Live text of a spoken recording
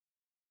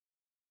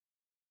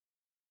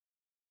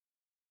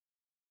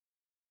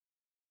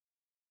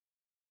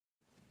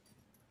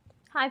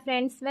Hi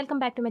friends, welcome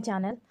back to my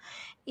channel.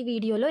 ఈ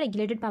వీడియోలో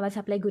regulated power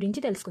supply గురించి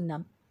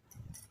తెలుసుకుందాం.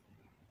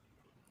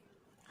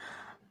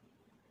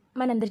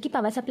 మనందరికీ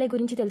పవర్ సప్లై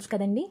గురించి తెలుసు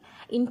కదండి.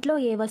 ఇంట్లో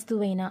ఏ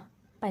వస్తువైనా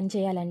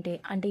పనిచేయాలంటే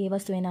ఏ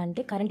వస్తువైనా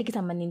అంటే కరెంటుకి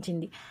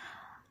సంబంధించింది.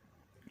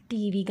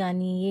 టీవీ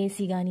కానీ,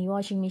 ఏసీ కానీ,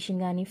 వాషింగ్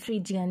మిషన్ కానీ,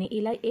 ఫ్రిడ్జ్ కానీ,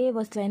 ఇలా ఏ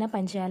వస్తువైనా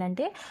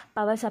పనిచేయాలంటే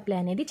పవర్ సప్లై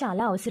అనేది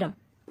చాలా అవసరం.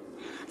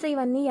 సో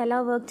ఇవన్నీ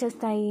ఎలా వర్క్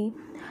చేస్తాయి?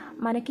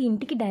 మనకి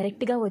ఇంటికి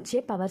డైరెక్ట్గా వచ్చే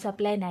పవర్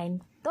సప్లై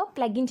లైన్తో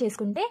ప్లగ్ ఇన్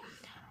చేసుకుంటే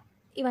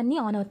ఇవన్నీ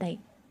ఆన్ అవుతాయి.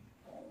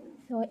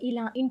 సో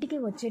ఇలా ఇంటికి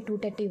వచ్చే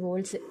 230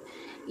 volts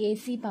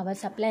AC power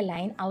supply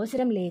line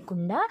అవసరం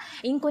లేకుండా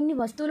ఇంకొన్ని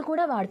వస్తువులు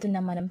కూడా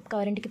వాడుతున్నాం మనం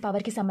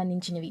పవర్కి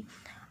సంబంధించినవి.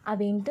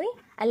 అవేంటి?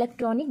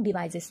 Electronic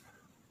devices,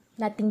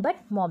 nothing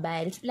but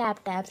mobiles,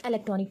 laptops,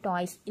 electronic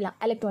toys, ఇలా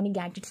ఎలక్ట్రానిక్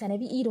గ్యాడ్జెట్స్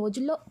అనేవి ఈ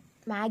రోజుల్లో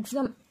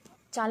మ్యాక్సిమం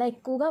చాలా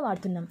ఎక్కువగా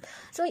వాడుతున్నాం.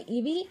 సో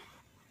ఇవి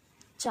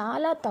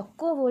చాలా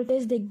తక్కువ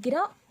వోల్టేజ్ దగ్గర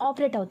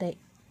ఆపరేట్ అవుతాయి.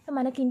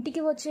 మనకి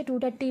ఇంటికి వచ్చే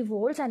 230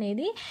 volts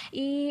అనేది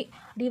ఈ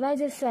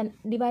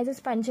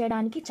డివైజెస్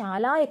పనిచేయడానికి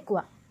చాలా ఎక్కువ.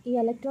 ఈ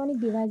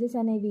ఎలక్ట్రానిక్ డివైజెస్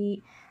అనేవి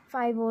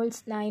 5 volts,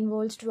 9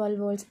 volts, 12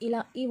 volts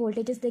ఇలా ఈ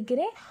వోల్టేజెస్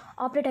దగ్గరే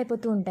ఆపరేట్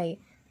అయిపోతూ ఉంటాయి.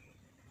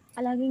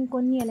 అలాగే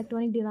ఇంకొన్ని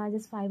ఎలక్ట్రానిక్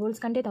డివైజెస్ 5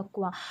 volts కంటే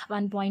తక్కువ,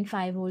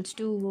 1.5 volts,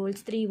 2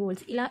 volts, 3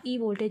 volts ఇలా ఈ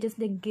వోల్టేజెస్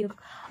దగ్గర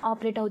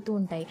ఆపరేట్ అవుతూ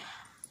ఉంటాయి.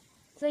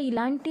 సో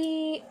ఇలాంటి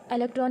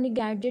ఎలక్ట్రానిక్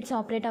గ్యాడ్జెట్స్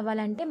ఆపరేట్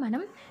అవ్వాలంటే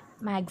మనం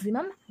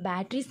మ్యాక్సిమం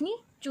బ్యాటరీస్ని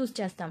చూస్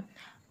చేస్తాం.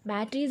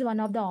 Battery is one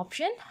of the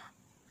option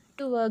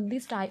to work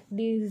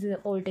these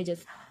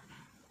voltages.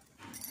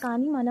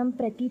 కానీ మనం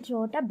ప్రతి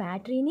చోట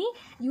బ్యాటరీని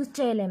యూజ్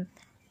చేయలేం.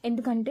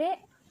 ఎందుకంటే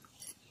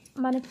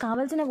మనకు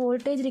కావాల్సిన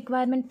వోల్టేజ్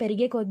రిక్వైర్మెంట్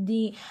పెరిగే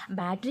కొద్దీ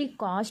బ్యాటరీ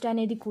కాస్ట్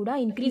అనేది కూడా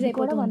ఇంక్రీజ్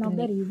అయిపోవడం one of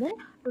the reason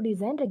to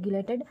design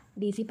regulated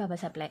DC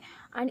power supply.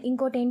 And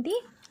ఇంకోటి ఏంటి,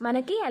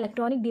 మనకి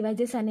ఎలక్ట్రానిక్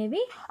డివైజెస్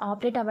అనేవి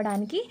ఆపరేట్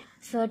అవ్వడానికి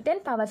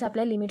సర్టెన్ పవర్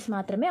సప్లై లిమిట్స్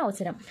మాత్రమే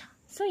అవసరం.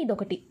 సో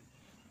ఇదొకటి.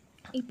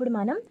 ఇప్పుడు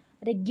మనం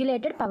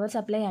రెగ్యులేటెడ్ పవర్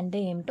సప్లై అంటే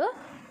ఏమిటో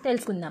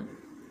తెలుసుకుందాం.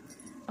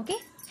 Okay,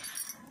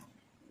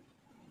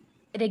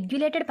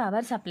 regulated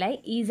power supply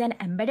is an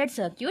embedded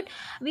circuit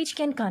which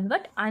can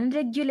convert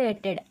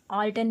unregulated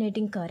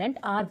alternating current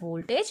or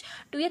voltage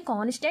to a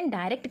constant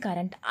direct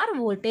current or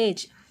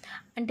voltage.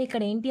 అంటే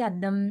ఇక్కడ ఏంటి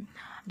అర్థం?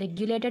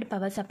 రెగ్యులేటెడ్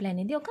పవర్ సప్లై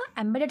అనేది ఒక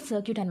ఎంబెడెడ్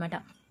సర్క్యూట్ అనమాట.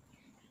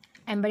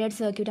 ఎంబెడెడ్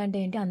సర్క్యూట్ అంటే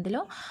ఏంటి?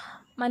 అందులో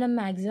మనం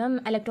మ్యాక్సిమం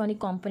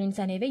ఎలక్ట్రానిక్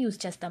కాంపోనెంట్స్ అనేవి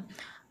యూజ్ చేస్తాం.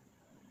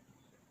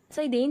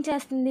 సో ఇదేం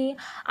చేస్తుంది?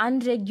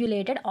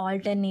 Unregulated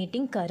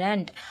alternating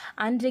current.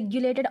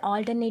 Unregulated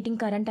alternating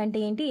current అంటే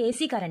ఏంటి?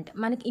 ఏసీ కరెంట్,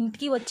 మనకి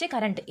ఇంటికి వచ్చే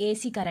కరెంట్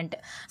ఏసీ కరెంట్.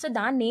 సో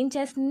దాన్ని ఏం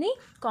చేస్తుంది?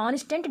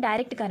 Constant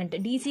direct current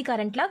DC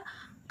కరెంట్లా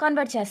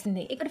convert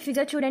చేస్తుంది. ఇక్కడ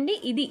ఫిగర్ చూడండి,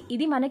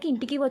 ఇది మనకి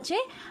ఇంటికి వచ్చే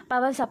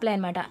పవర్ సప్లై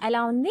అనమాట.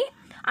 ఎలా ఉంది?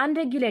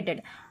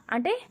 అన్రెగ్యులేటెడ్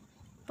అంటే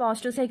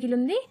పాజిటివ్ సైకిల్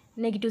ఉంది,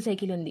 నెగిటివ్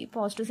సైకిల్ ఉంది,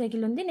 పాజిటివ్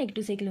సైకిల్ ఉంది,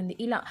 నెగిటివ్ సైకిల్ ఉంది.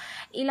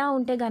 ఇలా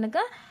ఉంటే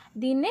కనుక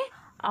దీన్నే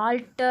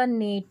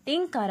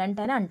ఆల్టర్నేటింగ్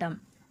కరెంట్ అని అంటాం.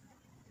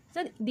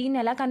 సో దీన్ని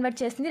ఎలా కన్వర్ట్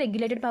చేస్తుంది?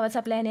 రెగ్యులేటెడ్ పవర్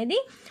సప్లై అనేది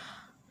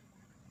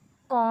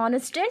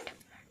constant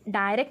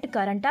direct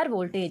current are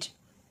voltage.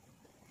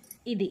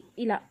 ఇది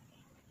ఇలా.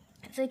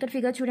 సో ఇక్కడ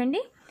ఫిగర్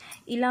చూడండి,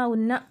 ఇలా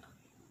ఉన్న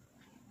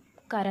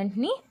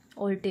కరెంట్ని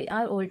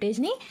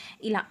వోల్టేజ్ని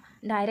ఇలా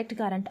డైరెక్ట్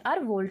కరెంట్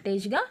ఆర్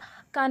వోల్టేజ్గా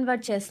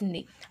కన్వర్ట్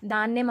చేస్తుంది.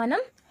 దాన్నే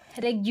మనం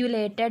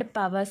రెగ్యులేటెడ్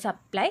పవర్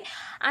సప్లై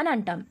అని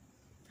అంటాం.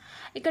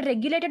 ఇక్కడ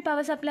రెగ్యులేటెడ్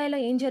పవర్ సప్లైలో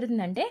ఏం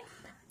జరుగుతుందంటే,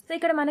 సో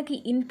ఇక్కడ మనకి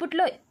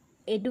ఇన్పుట్లో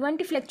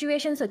ఎటువంటి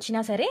ఫ్లక్చువేషన్స్ వచ్చినా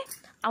సరే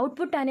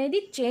అవుట్పుట్ అనేది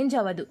చేంజ్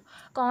అవ్వదు,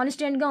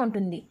 కాన్స్టెంట్గా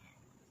ఉంటుంది.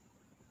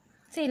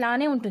 సో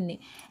ఇలానే ఉంటుంది.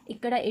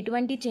 ఇక్కడ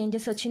ఎటువంటి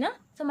చేంజెస్ వచ్చినా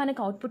సో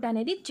మనకు అవుట్పుట్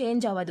అనేది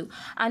చేంజ్ అవ్వదు.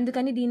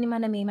 అందుకని దీన్ని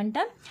మనం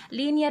ఏమంటాం?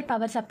 లీనియర్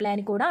పవర్ సప్లై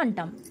అని కూడా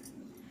అంటాం.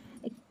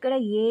 ఇక్కడ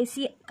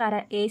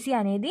ఏసీ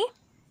అనేది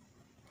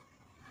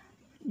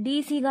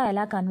డీసీగా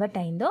ఎలా కన్వర్ట్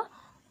అయిందో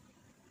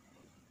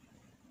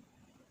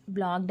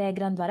బ్లాక్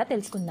డయాగ్రామ్ ద్వారా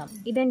తెలుసుకుందాం.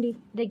 ఇదండి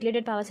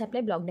regulated power supply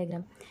block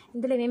diagram.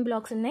 ఇందులో ఏమేమి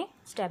బ్లాక్స్ ఉన్నాయి?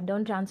 Step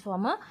down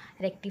transformer,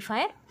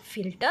 rectifier,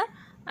 filter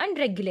and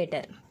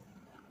regulator.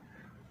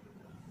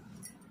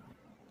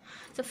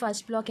 So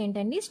first black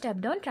ఏంటండి?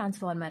 Step down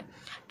transformer.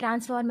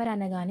 ట్రాన్స్ఫార్మర్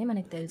అనగానే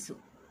మనకు తెలుసు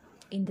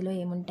ఇందులో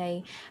ఏముంటాయి?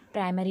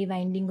 ప్రైమరీ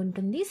వైండింగ్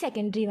ఉంటుంది,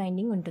 సెకండరీ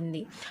వైండింగ్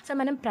ఉంటుంది. సో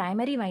మనం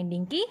primary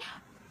వైండింగ్కి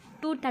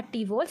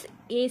 230 volts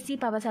AC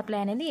power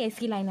supply అనేది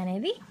ఏసీ లైన్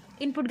అనేది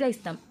ఇన్పుట్గా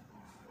ఇస్తాం.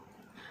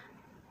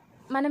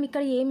 మనం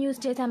ఇక్కడ ఏం యూజ్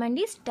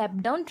చేసామండి? Step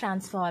down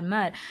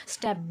transformer.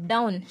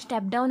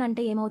 Step down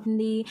అంటే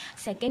ఏమవుతుంది?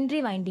 సెకండరీ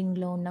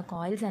వైండింగ్లో ఉన్న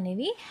కాయిల్స్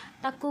అనేవి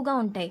తక్కువగా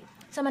ఉంటాయి.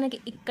 సో మనకి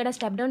ఇక్కడ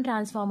స్టెప్ డౌన్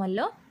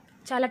ట్రాన్స్ఫార్మర్లో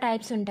చాలా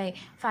టైప్స్ ఉంటాయి.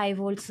 5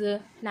 volts,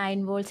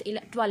 9 volts,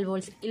 ఇలా 12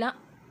 volts ఇలా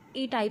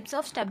ఈ types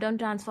of step down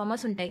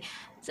transformers ఉంటాయి.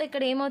 సో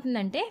ఇక్కడ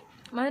ఏమవుతుందంటే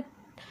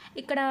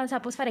ఇక్కడ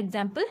సపోజ్ ఫర్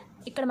ఎగ్జాంపుల్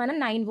ఇక్కడ మనం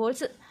 9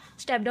 volts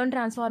స్టెప్ డౌన్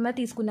ట్రాన్స్ఫార్మర్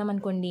తీసుకున్నాం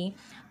అనుకోండి.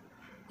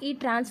 ఈ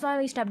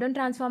స్టెప్ డౌన్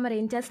ట్రాన్స్ఫార్మర్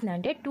ఏం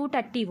చేస్తుందంటే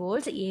 230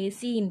 volts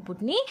ఏసీ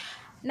ఇన్పుట్ని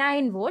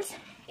 9 volts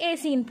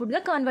ఏసీ ఇన్పుట్గా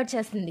కన్వర్ట్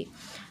చేస్తుంది.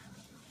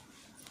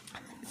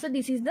 So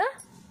this is the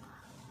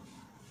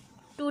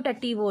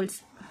 230 volts.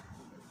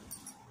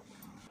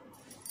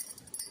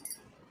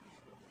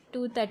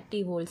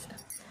 230 volts.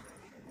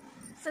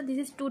 So this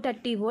is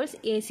 230 volts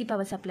AC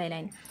power supply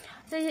line.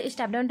 So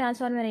step down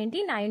transformer ఏంటి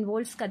 9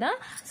 volts కదా.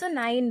 So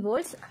 9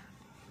 volts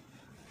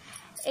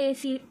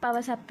AC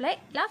power supply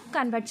లా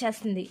convert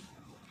చేస్తుంది.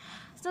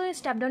 So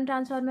step down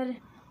transformer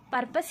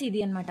purpose ఇది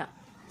అనమాట.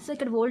 So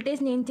ఇక్కడ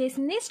వోల్టేజ్ని ఏం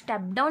చేసింది,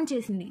 step down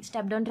చేసింది.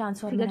 స్టెప్ డౌన్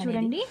ట్రాన్స్ఫార్మర్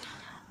చూడండి,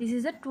 this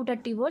is the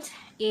 230 volts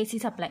AC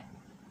supply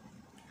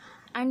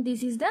and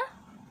this is the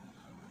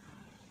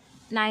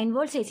 9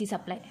 volts AC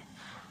supply.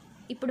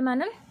 ఇప్పుడు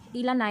మనం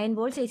ఇలా 9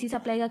 volts AC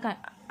సప్లైగా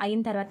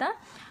అయిన తర్వాత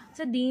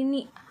సో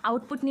దీన్ని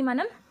అవుట్పుట్ని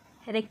మనం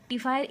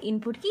రెక్టిఫైర్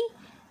ఇన్పుట్కి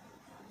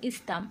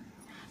ఇస్తాం.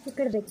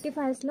 ఇక్కడ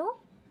రెక్టిఫైర్స్లో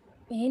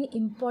మెయిన్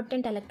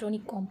ఇంపార్టెంట్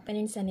ఎలక్ట్రానిక్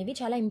కాంపోనెంట్స్ అనేవి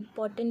చాలా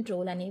ఇంపార్టెంట్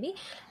రోల్ అనేవి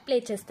ప్లే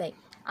చేస్తాయి.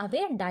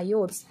 అవే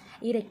డయోడ్స్.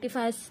 ఈ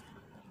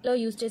రెక్టిఫైర్స్లో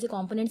యూజ్ చేసే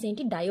కాంపోనెంట్స్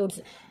ఏంటి,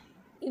 డయోడ్స్.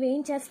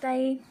 ఇవేం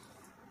చేస్తాయి,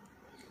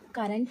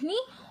 కరెంట్ని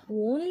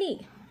ఓన్లీ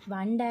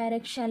వన్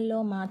డైరెక్షన్లో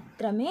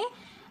మాత్రమే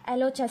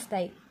అలో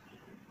చేస్తాయి.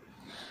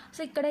 సో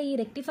ఇక్కడ ఈ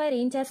రెక్టిఫైర్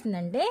ఏం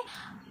చేస్తుందంటే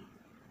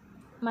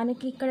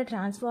మనకి ఇక్కడ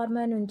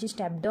ట్రాన్స్ఫార్మర్ నుంచి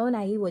స్టెప్ డౌన్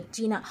అయ్యి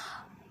వచ్చిన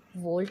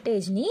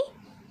వోల్టేజ్ని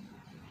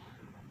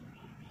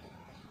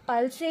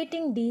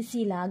పల్సేటింగ్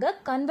డీసీ లాగా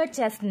కన్వర్ట్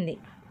చేస్తుంది.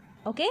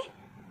 ఓకే,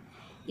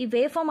 ఈ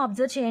వేవ్ ఫామ్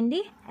అబ్జర్వ్ చేయండి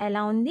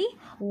ఎలా ఉంది,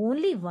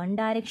 ఓన్లీ వన్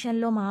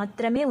డైరెక్షన్లో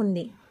మాత్రమే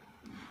ఉంది.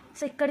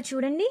 సో ఇక్కడ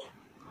చూడండి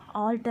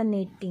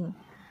ఆల్టర్నేటింగ్.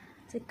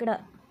 సో ఇక్కడ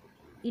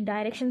ఈ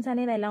డైరెక్షన్స్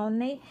అనేవి ఎలా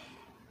ఉన్నాయి,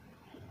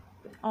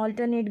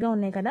 ఆల్టర్నేట్గా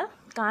ఉన్నాయి కదా.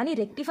 కానీ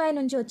రెక్టిఫైర్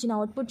నుంచి వచ్చిన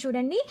అవుట్పుట్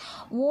చూడండి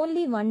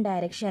ఓన్లీ వన్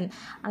డైరెక్షన్.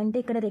 అంటే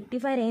ఇక్కడ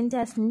రెక్టిఫైర్ ఏం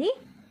చేస్తుంది,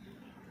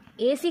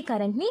 ఏసీ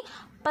కరెంట్ని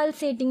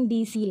పల్సేటింగ్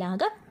డీసీ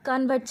లాగా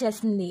కన్వర్ట్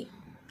చేస్తుంది.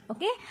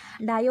 Okay,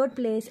 diode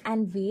place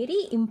and very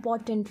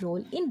important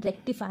role in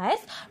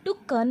rectifiers to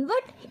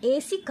convert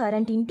AC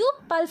current into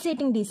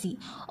pulsating DC.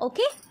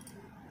 Okay,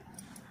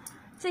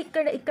 so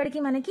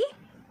ఇక్కడికి మనకి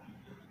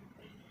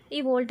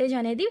ఈ వోల్టేజ్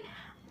అనేది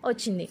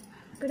వచ్చింది.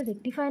 ఇక్కడ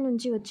రెక్టిఫైర్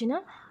నుంచి వచ్చిన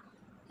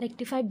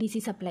రెక్టిఫైడ్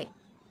డీసీ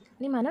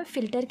సప్లైని మనం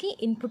ఫిల్టర్కి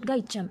ఇన్పుట్గా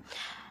ఇచ్చాం.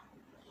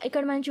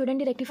 ఇక్కడ మనం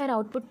చూడండి రెక్టిఫైర్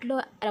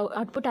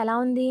అవుట్పుట్ ఎలా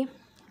ఉంది,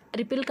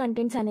 రిపిల్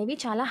కంటెంట్స్ అనేవి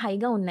చాలా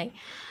హైగా ఉన్నాయి.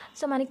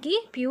 సో మనకి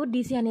ప్యూర్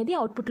డీసీ అనేది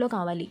అవుట్పుట్లో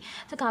కావాలి.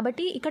 సో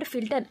కాబట్టి ఇక్కడ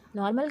ఫిల్టర్,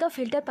 నార్మల్గా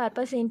ఫిల్టర్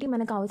పర్పస్ ఏంటి,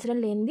 మనకు అవసరం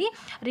లేనిది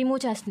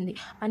రిమూవ్ చేస్తుంది.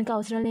 మనకు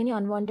అవసరం లేని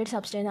అన్వాంటెడ్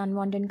సబ్స్టెన్స్,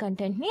 అన్వాంటెడ్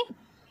కంటెంట్ని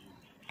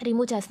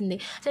రిమూవ్ చేస్తుంది.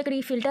 సో ఇక్కడ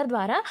ఈ ఫిల్టర్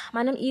ద్వారా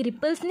మనం ఈ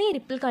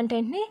రిపిల్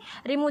కంటెంట్ని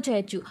రిమూవ్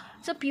చేయొచ్చు.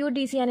 సో ప్యూర్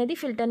డీసీ అనేది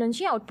ఫిల్టర్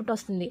నుంచి అవుట్పుట్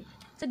వస్తుంది.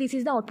 So this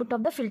is the output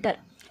of the filter.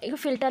 ఇక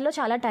ఫిల్టర్లో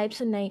చాలా టైప్స్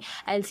ఉన్నాయి,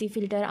 ఎల్సీ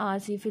ఫిల్టర్,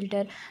 ఆర్సీ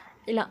ఫిల్టర్,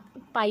 ఇలా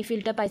పై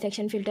ఫిల్టర్, పై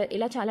సెక్షన్ ఫిల్టర్,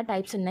 ఇలా చాలా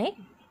టైప్స్ ఉన్నాయి.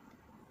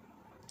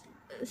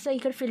 సో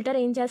ఇక్కడ ఫిల్టర్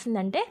ఏం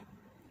చేస్తుందంటే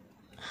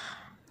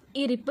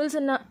ఈ రిపుల్స్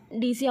ఉన్న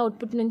డీసీ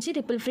అవుట్పుట్ నుంచి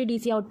రిపుల్ ఫ్రీ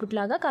డీసీ అవుట్పుట్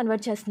లాగా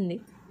కన్వర్ట్ చేస్తుంది.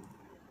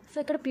 సో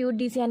ఇక్కడ ప్యూర్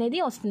డీసీ అనేది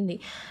వస్తుంది.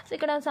 సో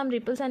ఇక్కడ సమ్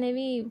రిపుల్స్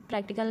అనేవి,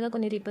 ప్రాక్టికల్గా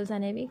కొన్ని రిపుల్స్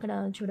అనేవి ఇక్కడ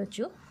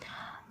చూడొచ్చు.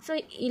 సో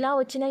ఇలా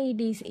వచ్చిన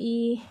ఈ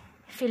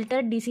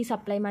ఫిల్టర్ డీసీ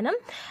సప్లై మనం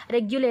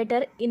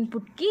రెగ్యులేటర్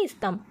ఇన్పుట్కి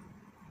ఇస్తాం.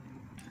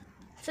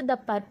 So the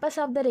purpose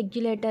of the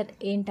regulator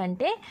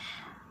ఏంటంటే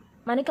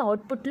మనకి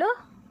అవుట్పుట్లో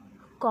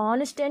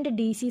కాన్స్టెంట్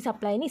డీసీ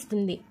సప్లైని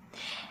ఇస్తుంది.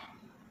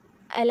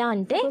 ఎలా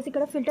అంటే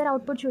ఇక్కడ ఫిల్టర్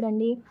అవుట్పుట్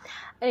చూడండి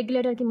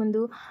రెగ్యులేటర్కి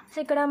ముందు. సో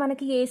ఇక్కడ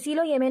మనకి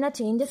ఏసీలో ఏమైనా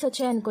చేంజెస్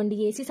వచ్చాయనుకోండి,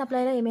 ఏసీ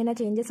సప్లైలో ఏమైనా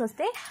చేంజెస్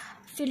వస్తే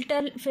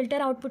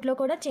ఫిల్టర్ అవుట్పుట్లో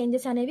కూడా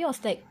చేంజెస్ అనేవి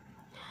వస్తాయి.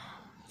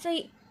 సో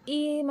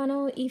మనం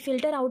ఈ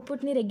ఫిల్టర్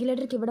అవుట్పుట్ని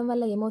రెగ్యులేటర్కి ఇవ్వడం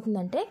వల్ల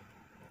ఏమవుతుందంటే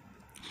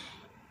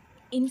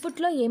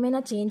ఇన్పుట్లో ఏమైనా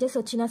చేంజెస్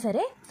వచ్చినా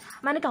సరే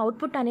మనకి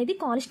అవుట్పుట్ అనేది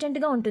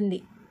కాన్స్టెంట్గా ఉంటుంది.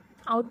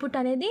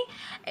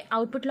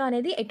 అవుట్పుట్లో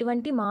అనేది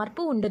ఎటువంటి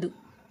మార్పు ఉండదు,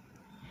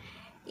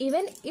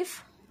 even if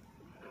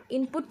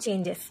input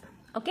changes.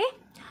 Okay,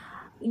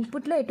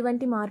 ఇన్పుట్లో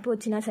ఎటువంటి మార్పు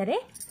వచ్చినా సరే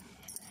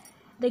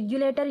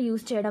రెగ్యులేటర్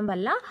యూజ్ చేయడం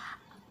వల్ల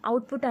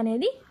అవుట్పుట్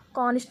అనేది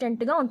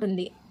కాన్స్టెంట్గా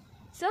ఉంటుంది.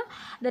 So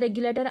the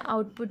regulator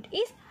output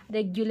is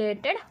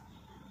regulated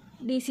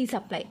DC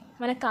supply.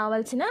 మనకు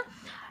కావాల్సిన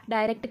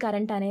డైరెక్ట్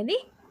కరెంట్ అనేది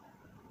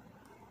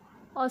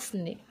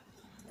వస్తుంది.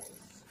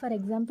 ఫర్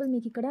ఎగ్జాంపుల్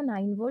మీకు ఇక్కడ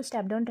 9 volts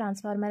స్టెప్ డౌన్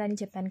ట్రాన్స్ఫార్మర్ అని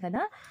చెప్పాను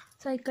కదా.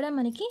 సో ఇక్కడ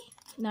మనకి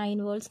 9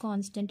 volts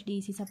కాన్స్టెంట్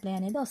డీసీ సప్లై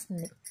అనేది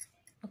వస్తుంది.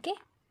 ఓకే,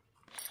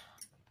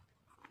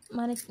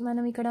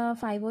 మనం ఇక్కడ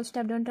 5 volts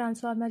step down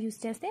transformer use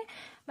చేస్తే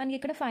మనకి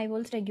ఇక్కడ 5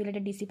 volts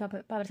regulated DC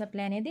power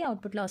supply అనేది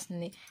అవుట్పుట్లో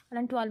వస్తుంది.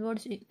 మనం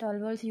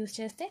 12 volts యూస్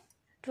చేస్తే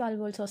 12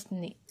 volts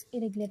వస్తుంది. ఈ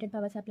రెగ్యులేటెడ్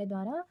పవర్ సప్లై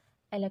ద్వారా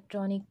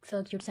ఎలక్ట్రానిక్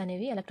సర్క్యూట్స్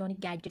అనేవి,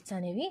 ఎలక్ట్రానిక్ గ్యాడ్జెట్స్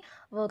అనేవి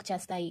వర్క్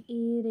చేస్తాయి.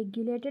 ఈ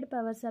రెగ్యులేటెడ్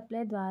పవర్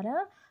సప్లై ద్వారా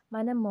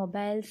మనం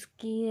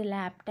మొబైల్స్కి,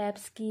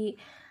 ల్యాప్టాప్స్కి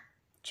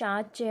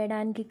ఛార్జ్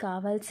చేయడానికి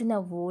కావాల్సిన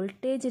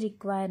వోల్టేజ్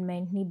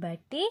రిక్వైర్మెంట్ని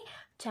బట్టి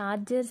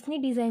ఛార్జర్స్ని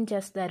డిజైన్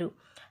చేస్తారు.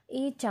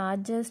 ఈ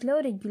ఛార్జర్స్లో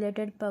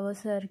రెగ్యులేటెడ్ పవర్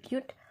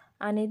సర్క్యూట్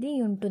అనేది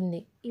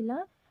ఉంటుంది. ఇలా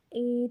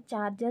ఈ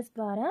ఛార్జర్స్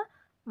ద్వారా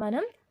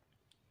మనం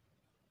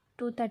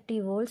 230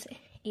 volts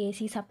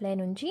ఏసీ సప్లై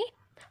నుంచి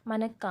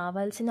మనకు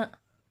కావాల్సిన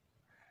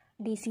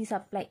DC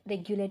supply,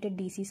 regulated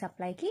DC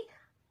సప్లైకి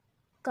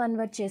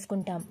convert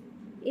చేసుకుంటాం.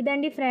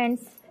 ఇదండి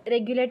friends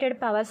regulated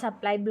power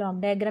supply block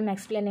diagram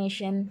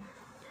explanation.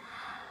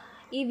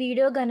 ఈ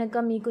వీడియో కనుక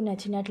మీకు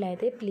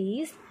నచ్చినట్లయితే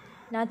ప్లీజ్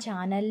నా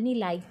ఛానల్ని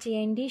లైక్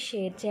చేయండి,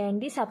 షేర్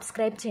చేయండి,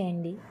 సబ్స్క్రైబ్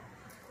చేయండి.